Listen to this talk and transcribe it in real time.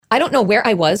I don't know where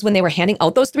I was when they were handing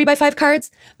out those 3x5 cards,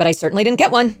 but I certainly didn't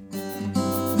get one.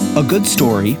 A good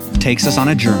story takes us on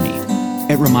a journey.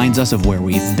 It reminds us of where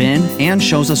we've been and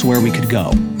shows us where we could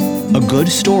go. A good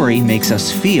story makes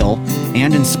us feel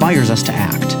and inspires us to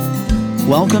act.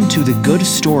 Welcome to the Good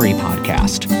Story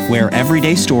Podcast, where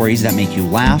everyday stories that make you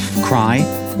laugh, cry,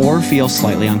 or feel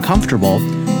slightly uncomfortable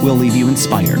will leave you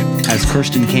inspired, as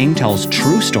Kirsten King tells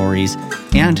true stories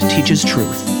and teaches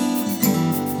truth.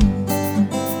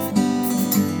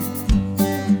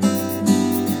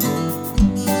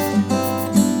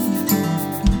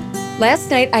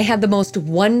 Last night, I had the most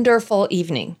wonderful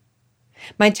evening.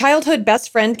 My childhood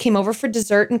best friend came over for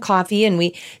dessert and coffee, and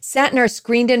we sat in our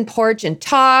screened-in porch and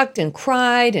talked and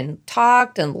cried and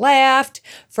talked and laughed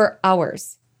for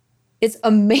hours. It's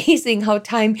amazing how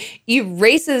time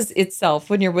erases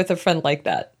itself when you're with a friend like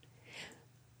that.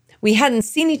 We hadn't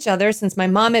seen each other since my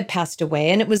mom had passed away,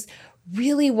 and it was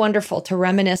really wonderful to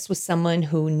reminisce with someone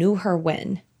who knew her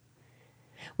when.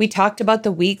 We talked about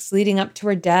the weeks leading up to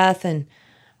her death and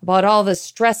about all the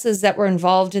stresses that were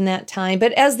involved in that time.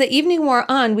 But as the evening wore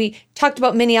on, we talked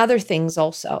about many other things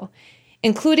also,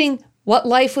 including what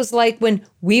life was like when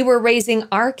we were raising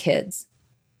our kids.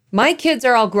 My kids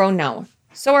are all grown now.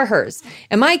 So are hers.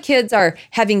 And my kids are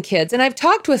having kids. And I've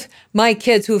talked with my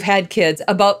kids who've had kids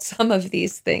about some of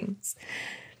these things.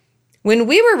 When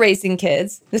we were raising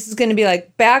kids, this is going to be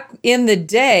like back in the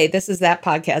day. This is that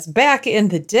podcast, back in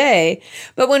the day.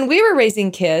 But when we were raising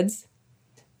kids,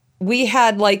 we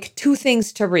had like two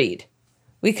things to read.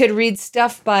 We could read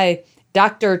stuff by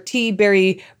Dr. T.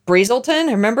 Barry Brazelton,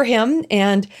 I remember him,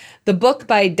 and the book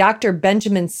by Dr.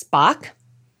 Benjamin Spock,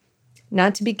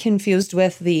 not to be confused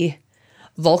with the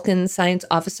Vulcan science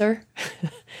officer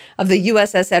of the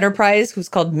USS Enterprise, who's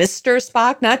called Mr.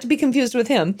 Spock, not to be confused with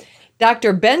him.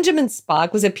 Dr. Benjamin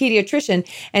Spock was a pediatrician,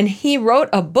 and he wrote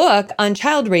a book on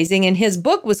child raising, and his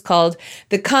book was called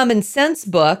The Common Sense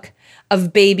Book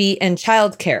of Baby and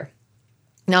Child Care.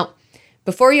 Now,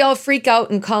 before you all freak out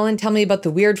and call and tell me about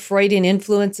the weird Freudian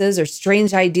influences or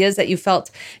strange ideas that you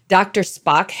felt Dr.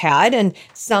 Spock had, and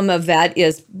some of that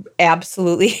is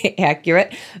absolutely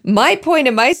accurate, my point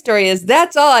in my story is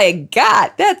that's all I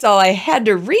got. That's all I had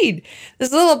to read,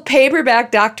 this little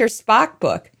paperback Dr. Spock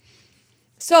book.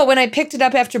 So when I picked it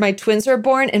up after my twins were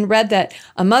born and read that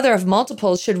a mother of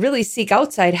multiples should really seek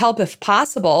outside help if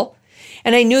possible,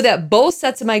 and I knew that both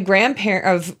sets of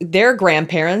their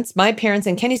grandparents, my parents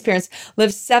and Kenny's parents,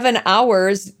 lived 7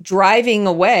 hours driving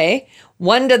away,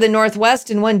 one to the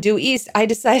northwest and one due east, I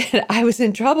decided I was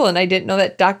in trouble, and I didn't know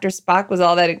that Dr. Spock was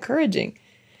all that encouraging.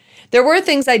 There were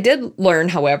things I did learn,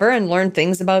 however, and learned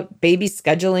things about baby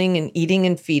scheduling and eating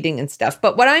and feeding and stuff.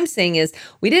 But what I'm saying is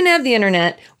we didn't have the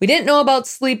internet. We didn't know about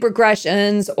sleep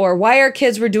regressions or why our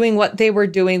kids were doing what they were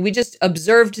doing. We just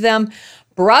observed them,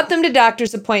 brought them to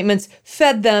doctor's appointments,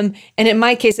 fed them, and in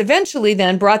my case, eventually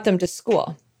then brought them to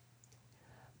school.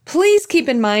 Please keep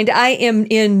in mind, I am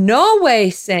in no way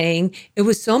saying it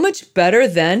was so much better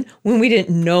then when we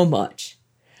didn't know much.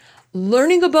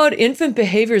 Learning about infant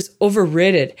behavior is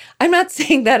overrated. I'm not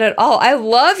saying that at all. I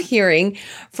love hearing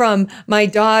from my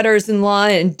daughters-in-law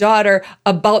and daughter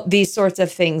about these sorts of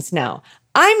things now.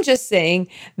 I'm just saying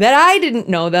that I didn't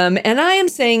know them, and I am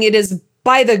saying it is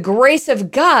by the grace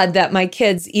of God that my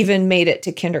kids even made it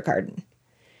to kindergarten.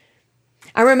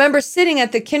 I remember sitting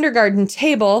at the kindergarten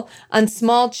table on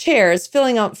small chairs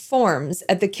filling out forms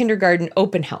at the kindergarten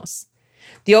open house.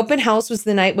 The open house was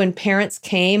the night when parents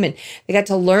came and they got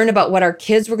to learn about what our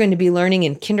kids were going to be learning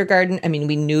in kindergarten. I mean,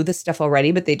 we knew this stuff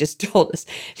already, but they just told us,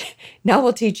 now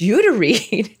we'll teach you to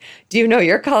read. Do you know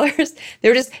your colors? They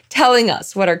were just telling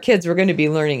us what our kids were going to be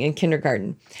learning in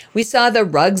kindergarten. We saw the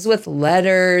rugs with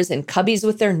letters and cubbies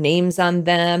with their names on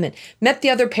them and met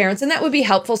the other parents, and that would be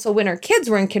helpful. So when our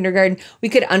kids were in kindergarten, we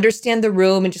could understand the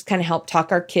room and just kind of help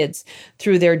talk our kids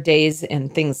through their days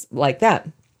and things like that.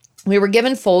 We were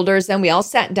given folders and we all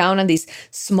sat down on these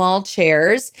small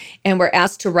chairs and were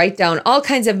asked to write down all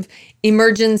kinds of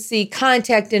emergency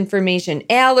contact information,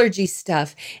 allergy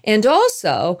stuff. And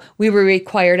also we were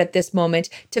required at this moment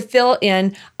to fill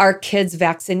in our kids'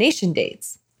 vaccination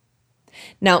dates.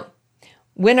 Now,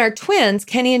 when our twins,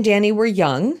 Kenny and Danny, were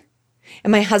young and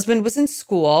my husband was in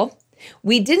school,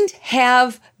 we didn't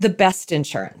have the best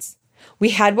insurance. We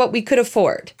had what we could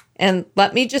afford. And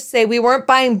let me just say, we weren't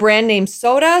buying brand name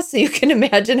soda, so you can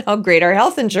imagine how great our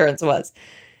health insurance was.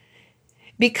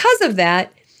 Because of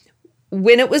that,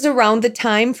 when it was around the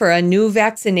time for a new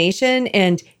vaccination,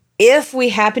 and if we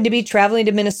happened to be traveling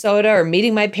to Minnesota or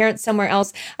meeting my parents somewhere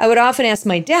else, I would often ask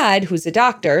my dad, who's a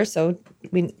doctor,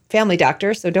 family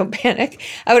doctor, so don't panic.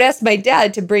 I would ask my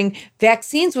dad to bring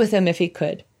vaccines with him if he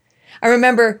could. I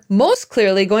remember most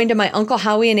clearly going to my Uncle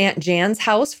Howie and Aunt Jan's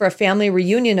house for a family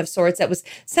reunion of sorts that was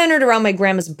centered around my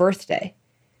grandma's birthday.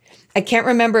 I can't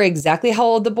remember exactly how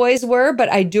old the boys were,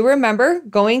 but I do remember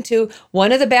going to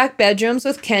one of the back bedrooms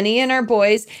with Kenny and our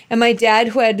boys and my dad,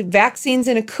 who had vaccines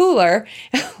in a cooler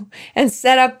and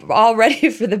set up all ready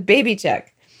for the baby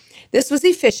check. This was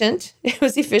efficient. It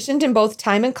was efficient in both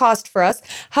time and cost for us.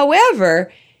 However,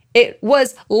 it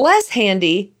was less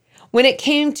handy when it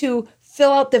came to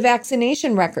fill out the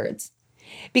vaccination records.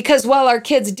 Because while our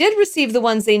kids did receive the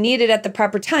ones they needed at the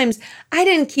proper times, I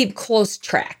didn't keep close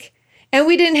track. And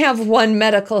we didn't have one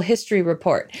medical history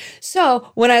report.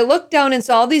 So when I looked down and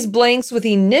saw all these blanks with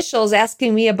initials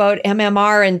asking me about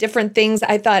MMR and different things,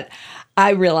 I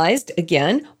realized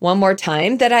again, one more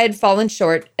time, that I had fallen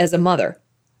short as a mother.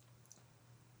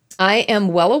 I am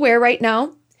well aware right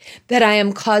now that I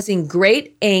am causing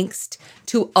great angst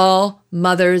to all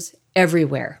mothers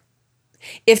everywhere.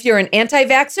 If you're an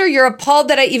anti-vaxxer, you're appalled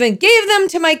that I even gave them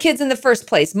to my kids in the first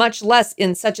place, much less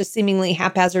in such a seemingly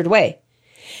haphazard way.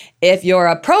 If you're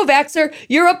a pro-vaxxer,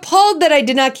 you're appalled that I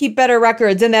did not keep better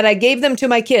records and that I gave them to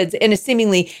my kids in a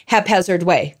seemingly haphazard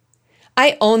way.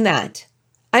 I own that.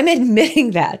 I'm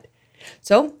admitting that.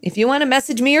 So if you want to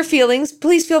message me your feelings,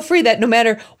 please feel free. That no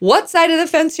matter what side of the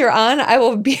fence you're on, I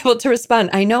will be able to respond.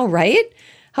 I know, right?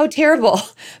 How terrible.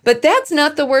 But that's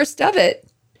not the worst of it.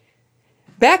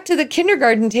 Back to the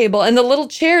kindergarten table and the little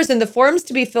chairs and the forms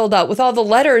to be filled out with all the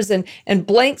letters and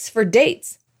blanks for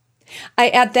dates. I,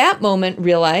 at that moment,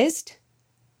 realized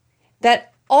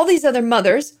that all these other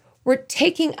mothers were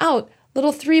taking out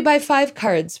little 3x5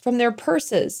 cards from their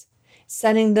purses,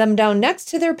 setting them down next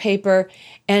to their paper,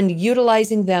 and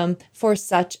utilizing them for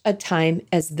such a time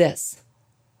as this.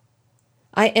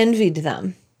 I envied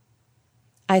them.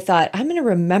 I thought, I'm going to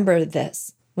remember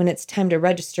this when it's time to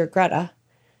register Greta.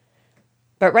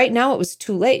 But right now it was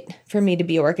too late for me to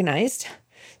be organized.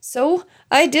 So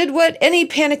I did what any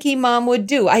panicky mom would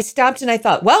do. I stopped and I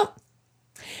thought, well,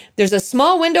 there's a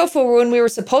small window for when we were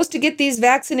supposed to get these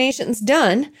vaccinations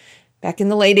done back in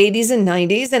the late 80s and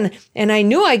 90s. And I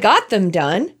knew I got them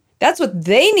done. That's what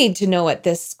they need to know at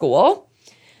this school.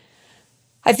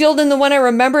 I filled in the one I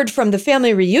remembered from the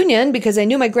family reunion because I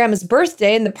knew my grandma's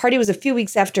birthday and the party was a few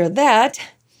weeks after that.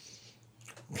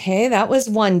 Okay, that was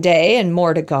one day and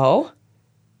more to go.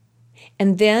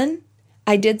 And then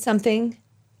I did something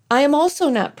I am also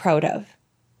not proud of.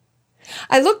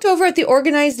 I looked over at the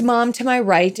organized mom to my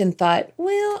right and thought,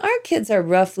 well, our kids are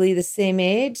roughly the same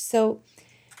age, so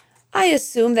I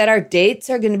assume that our dates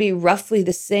are going to be roughly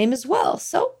the same as well.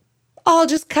 So I'll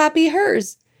just copy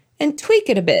hers and tweak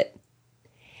it a bit.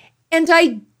 And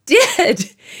I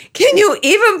did. Can you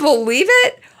even believe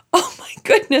it? Oh my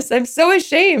goodness, I'm so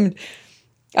ashamed.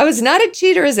 I was not a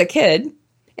cheater as a kid.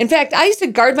 In fact, I used to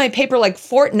guard my paper like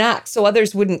Fort Knox so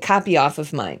others wouldn't copy off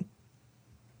of mine.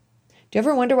 Do you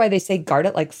ever wonder why they say guard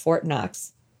it like Fort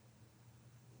Knox?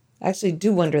 I actually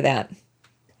do wonder that.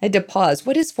 I had to pause.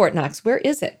 What is Fort Knox? Where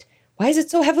is it? Why is it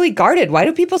so heavily guarded? Why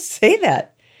do people say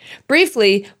that?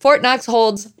 Briefly, Fort Knox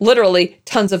holds literally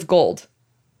tons of gold.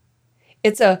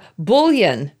 It's a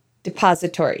bullion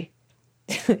depository.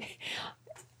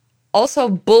 Also,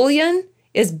 bullion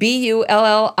is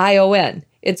B-U-L-L-I-O-N.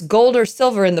 It's gold or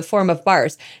silver in the form of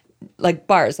bars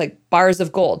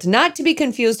of gold. Not to be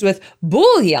confused with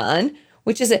bouillon,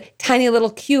 which is a tiny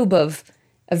little cube of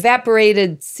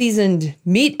evaporated seasoned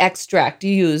meat extract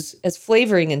you use as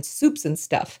flavoring in soups and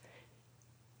stuff.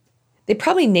 They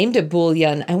probably named it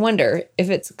bouillon. I wonder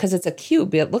if it's because it's a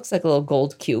cube. It looks like a little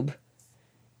gold cube.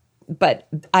 But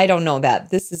I don't know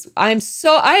that. I am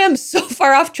so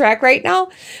far off track right now.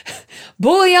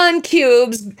 Bullion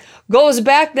cubes goes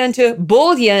back then to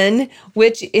bullion,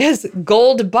 which is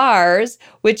gold bars,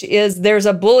 there's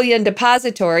a bullion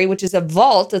depository, which is a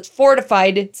vault. It's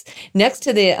fortified. It's next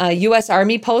to the U.S.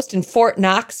 Army post in Fort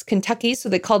Knox, Kentucky. So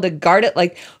they called it guard it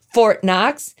like Fort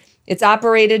Knox. It's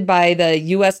operated by the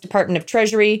U.S. Department of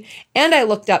Treasury. And I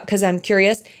looked up because I'm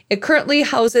curious. It currently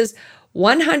houses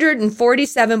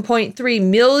 147.3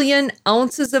 million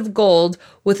ounces of gold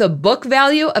with a book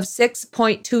value of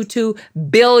 6.22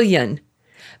 billion.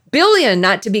 Billion,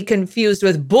 not to be confused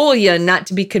with bullion, not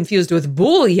to be confused with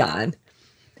bullion.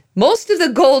 Most of the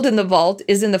gold in the vault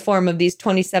is in the form of these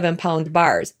 27-pound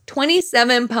bars.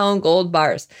 27-pound gold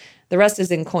bars. The rest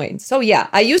is in coins. So yeah,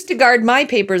 I used to guard my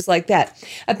papers like that.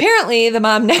 Apparently, the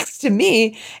mom next to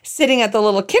me, sitting at the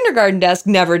little kindergarten desk,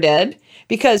 never did,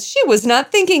 because she was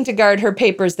not thinking to guard her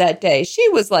papers that day. She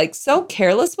was like so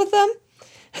careless with them.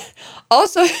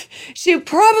 Also, she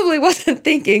probably wasn't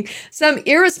thinking some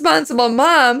irresponsible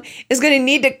mom is going to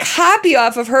need to copy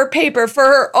off of her paper for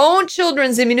her own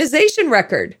children's immunization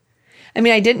record. I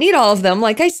mean, I didn't need all of them.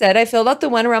 Like I said, I filled out the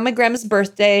one around my grandma's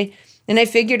birthday, and I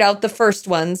figured out the first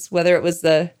ones, whether it was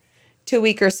the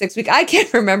 2-week or 6-week. I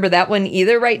can't remember that one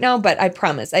either right now, but I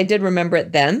promise I did remember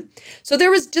it then. So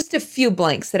there was just a few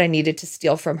blanks that I needed to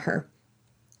steal from her.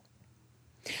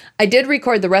 I did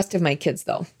record the rest of my kids,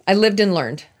 though. I lived and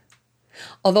learned.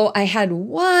 Although I had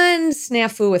one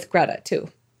snafu with Greta, too.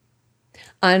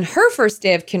 On her first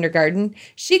day of kindergarten,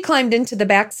 she climbed into the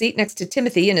back seat next to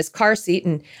Timothy in his car seat,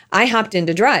 and I hopped in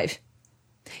to drive.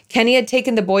 Kenny had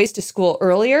taken the boys to school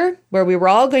earlier, where we were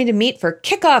all going to meet for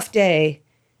kickoff day.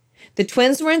 The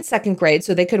twins were in 2nd grade,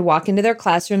 so they could walk into their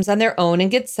classrooms on their own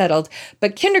and get settled,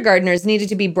 but kindergartners needed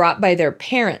to be brought by their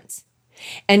parents.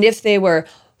 And if they were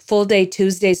full day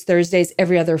Tuesdays, Thursdays,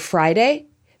 every other Friday,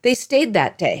 they stayed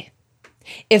that day.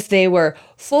 If they were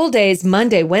full days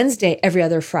Monday, Wednesday, every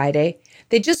other Friday,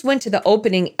 they just went to the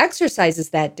opening exercises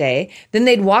that day, then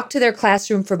they'd walk to their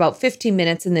classroom for about 15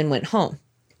 minutes and then went home.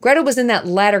 Greta was in that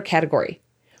latter category,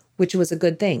 which was a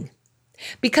good thing.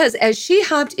 Because as she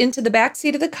hopped into the back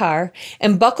seat of the car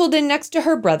and buckled in next to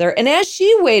her brother, and as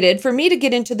she waited for me to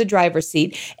get into the driver's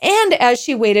seat, and as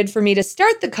she waited for me to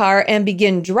start the car and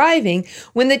begin driving,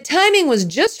 when the timing was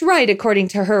just right, according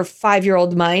to her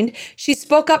 5-year-old mind, she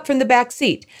spoke up from the back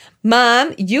seat,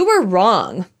 "Mom, you were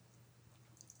wrong."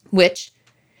 Which,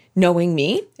 knowing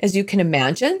me, as you can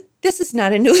imagine, this is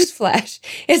not a newsflash.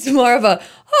 It's more of a,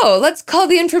 let's call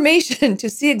the information to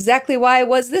see exactly why I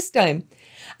was this time.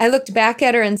 I looked back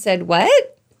at her and said,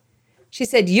 "What?" She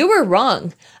said, "You were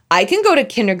wrong. I can go to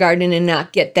kindergarten and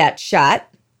not get that shot."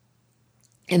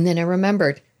 And then I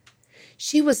remembered.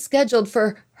 She was scheduled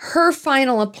for her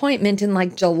final appointment in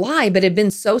like July, but had been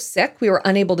so sick we were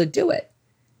unable to do it.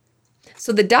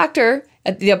 So the doctor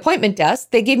at the appointment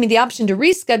desk, they gave me the option to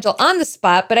reschedule on the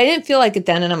spot, but I didn't feel like it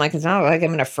then. And I'm like, it's not like I'm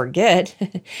going to forget.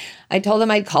 I told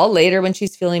them I'd call later when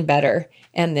she's feeling better.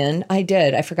 And then I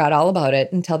did. I forgot all about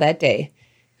it until that day.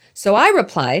 So I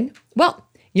replied, "Well,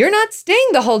 you're not staying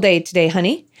the whole day today,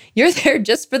 honey. You're there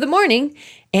just for the morning.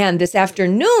 And this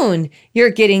afternoon, you're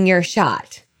getting your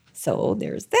shot." So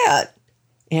there's that.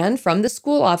 And from the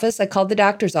school office, I called the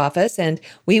doctor's office, and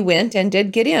we went and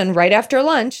did get in right after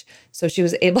lunch. So she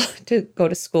was able to go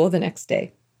to school the next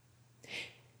day.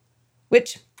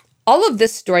 Which, all of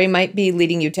this story might be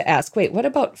leading you to ask, wait, what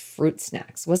about fruit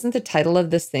snacks? Wasn't the title of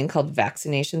this thing called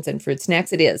Vaccinations and Fruit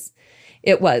Snacks? It is.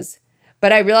 It was.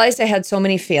 But I realized I had so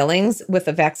many failings with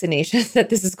the vaccinations that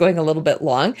this is going a little bit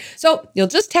long. So you'll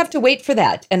just have to wait for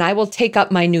that. And I will take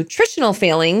up my nutritional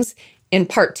failings in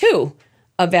part 2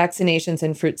 of Vaccinations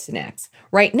and Fruit Snacks.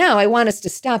 Right now, I want us to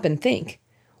stop and think,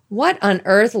 what on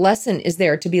earth lesson is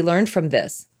there to be learned from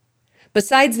this?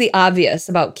 Besides the obvious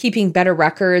about keeping better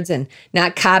records and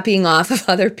not copying off of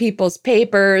other people's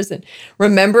papers and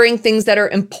remembering things that are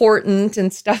important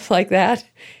and stuff like that,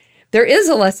 there is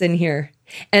a lesson here.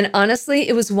 And honestly,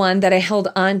 it was one that I held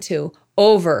on to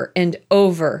over and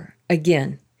over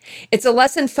again. It's a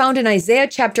lesson found in Isaiah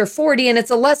chapter 40, and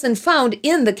it's a lesson found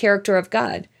in the character of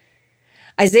God.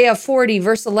 Isaiah 40,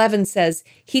 verse 11 says,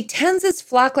 "He tends his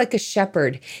flock like a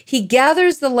shepherd. He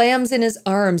gathers the lambs in his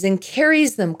arms and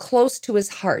carries them close to his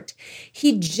heart.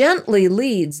 He gently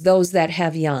leads those that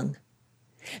have young."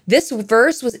 This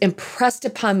verse was impressed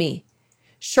upon me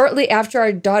shortly after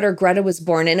our daughter Greta was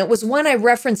born, and it was one I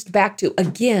referenced back to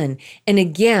again and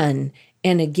again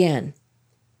and again.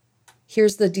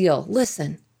 Here's the deal.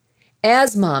 Listen.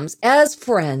 As moms, as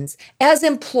friends, as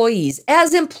employees,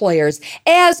 as employers,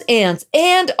 as aunts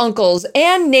and uncles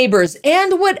and neighbors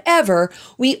and whatever,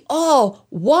 we all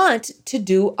want to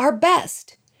do our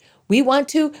best. We want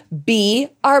to be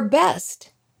our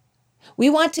best. We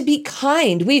want to be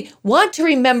kind. We want to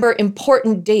remember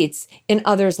important dates in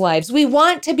others' lives. We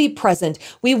want to be present.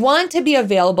 We want to be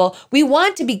available. We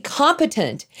want to be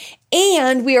competent.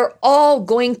 And we are all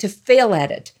going to fail at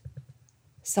it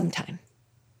sometime.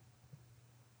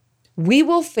 We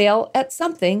will fail at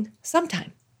something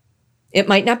sometime. It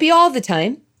might not be all the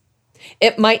time.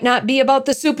 It might not be about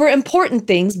the super important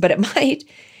things, but it might.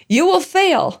 You will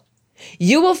fail.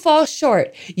 You will fall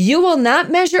short. You will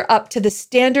not measure up to the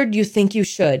standard you think you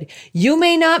should. You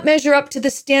may not measure up to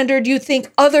the standard you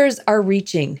think others are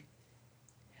reaching.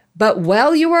 But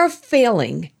while you are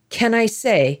failing, can I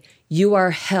say, you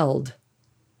are held.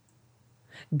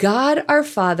 God, our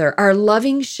Father, our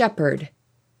loving shepherd,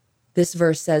 this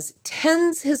verse says,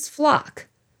 tends his flock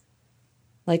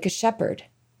like a shepherd.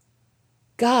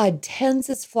 God tends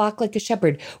his flock like a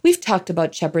shepherd. We've talked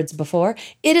about shepherds before.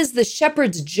 It is the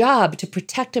shepherd's job to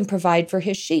protect and provide for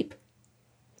his sheep.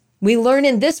 We learn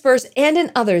in this verse and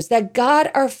in others that God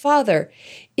our Father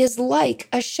is like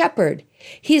a shepherd.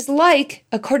 He's like,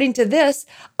 according to this,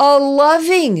 a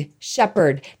loving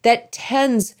shepherd that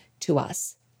tends to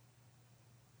us.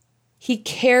 He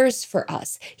cares for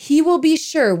us. He will be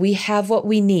sure we have what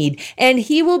we need, and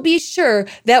he will be sure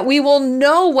that we will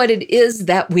know what it is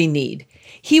that we need.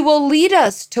 He will lead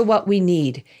us to what we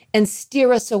need and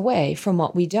steer us away from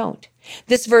what we don't.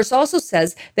 This verse also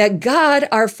says that God,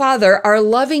 our Father, our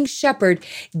loving shepherd,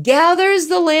 gathers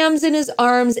the lambs in his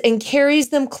arms and carries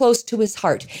them close to his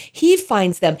heart. He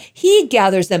finds them. He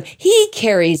gathers them. He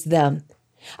carries them.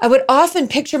 I would often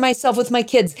picture myself with my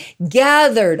kids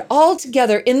gathered all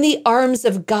together in the arms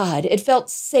of God. It felt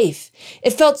safe.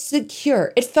 It felt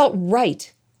secure. It felt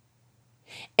right.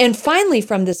 And finally,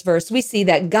 from this verse, we see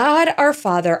that God, our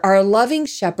Father, our loving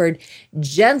shepherd,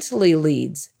 gently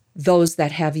leads those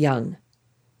that have young.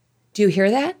 Do you hear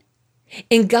that?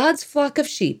 In God's flock of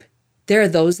sheep, there are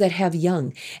those that have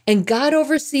young, and God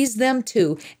oversees them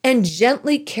too and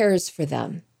gently cares for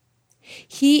them.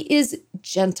 He is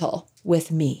gentle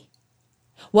with me.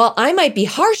 While I might be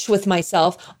harsh with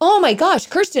myself, oh my gosh,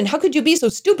 Kirsten, how could you be so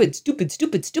stupid?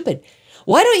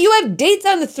 Why don't you have dates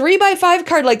on the 3x5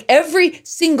 card like every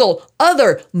single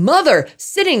other mother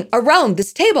sitting around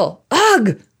this table?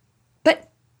 Ugh!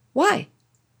 But why?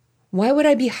 Why would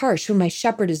I be harsh when my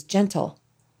shepherd is gentle?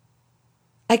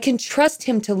 I can trust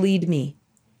him to lead me,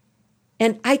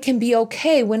 and I can be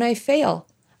okay when I fail.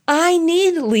 I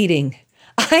need leading.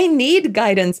 I need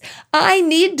guidance. I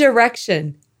need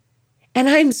direction. And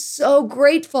I'm so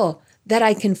grateful that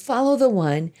I can follow the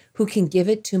one who can give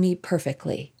it to me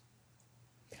perfectly.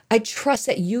 I trust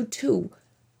that you too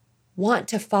want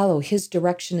to follow his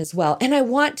direction as well. And I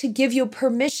want to give you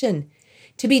permission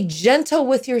to be gentle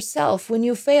with yourself when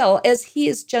you fail, as he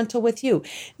is gentle with you.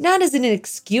 Not as an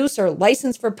excuse or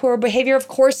license for poor behavior, of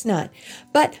course not.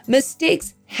 But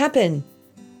mistakes happen.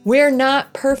 We're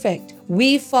not perfect.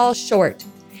 We fall short.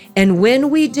 And when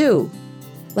we do,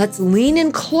 let's lean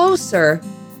in closer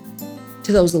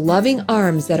to those loving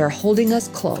arms that are holding us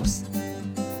close.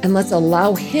 And let's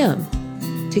allow him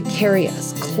to carry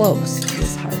us close to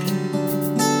his heart.